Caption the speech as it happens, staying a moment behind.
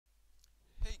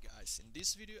guys, in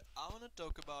this video I wanna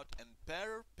talk about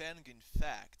emperor penguin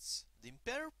facts. The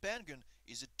emperor penguin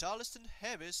is the tallest and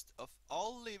heaviest of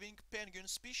all living penguin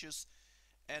species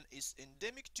and is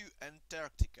endemic to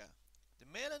Antarctica. The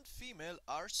male and female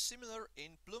are similar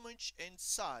in plumage and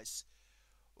size,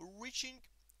 reaching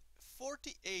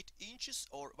 48 inches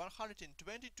or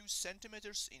 122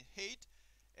 centimeters in height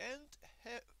and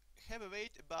have a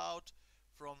weight about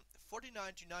from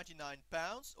 49 to 99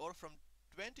 pounds or from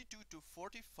 22 to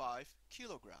 45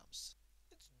 kilograms.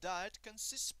 Its diet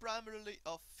consists primarily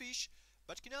of fish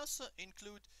but can also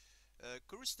include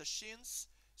crustaceans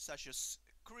such as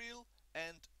krill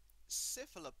and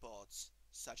cephalopods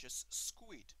such as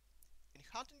squid. In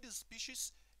hunting, the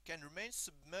species can remain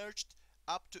submerged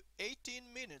up to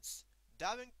 18 minutes,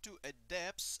 diving to a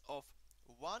depth of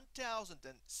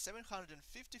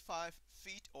 1,755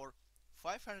 feet or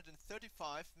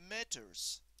 535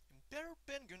 meters. Emperor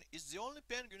penguin is the only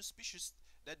penguin species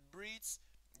that breeds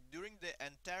during the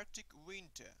Antarctic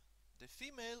winter. The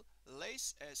female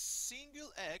lays a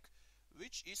single egg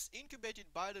which is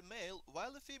incubated by the male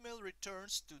while the female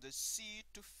returns to the sea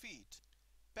to feed.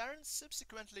 Parents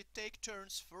subsequently take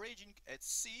turns foraging at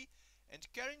sea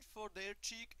and caring for their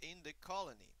chick in the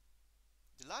colony.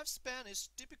 The lifespan is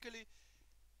typically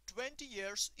 20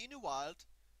 years in the wild.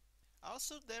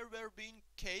 Also, there were been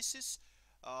cases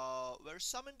where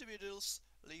some individuals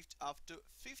lived up to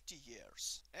 50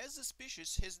 years. As the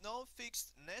species has no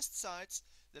fixed nest sites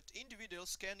that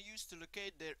individuals can use to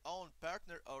locate their own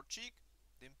partner or chick,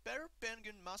 the emperor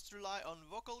penguin must rely on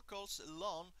vocal calls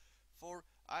alone for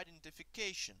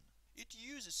identification. It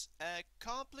uses a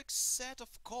complex set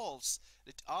of calls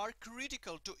that are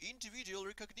critical to individual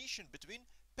recognition between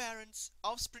parents,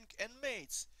 offspring and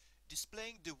mates,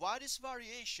 displaying the widest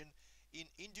variation in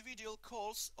individual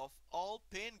calls of all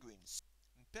penguins.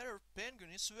 Emperor penguin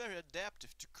is very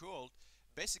adaptive to cold.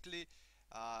 Basically,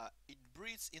 it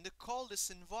breeds in the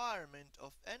coldest environment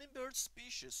of any bird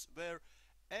species where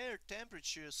air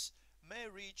temperatures may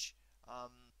reach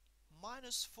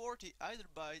 -40 either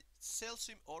by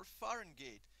Celsius or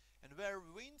Fahrenheit, and where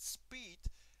wind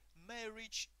speed may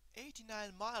reach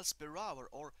 89 miles per hour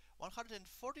or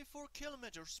 144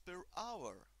 kilometers per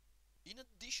hour. In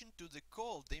addition to the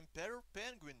cold, the emperor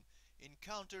penguin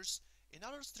encounters in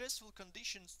other stressful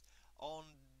conditions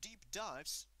on deep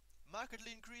dives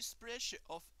markedly increased pressure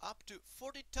of up to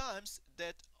 40 times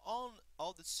that on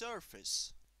the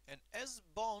surface. And as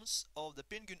bones of the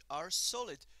penguin are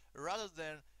solid rather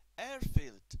than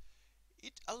air-filled,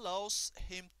 it allows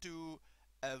him to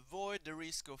avoid the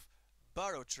risk of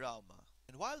barotrauma.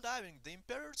 And while diving, the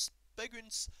emperor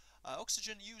penguin's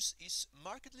oxygen use is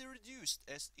markedly reduced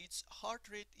as its heart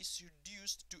rate is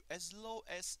reduced to as low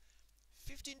as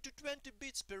 15 to 20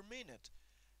 beats per minute,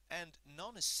 and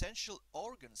non-essential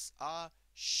organs are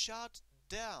shut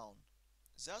down,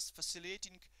 thus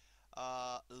facilitating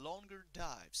longer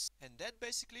dives. And that's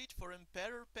basically it for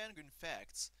emperor penguin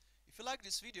facts. If you like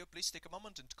this video, please take a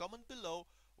moment and comment below,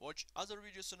 watch other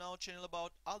videos on our channel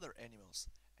about other animals,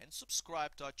 and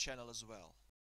subscribe to our channel as well.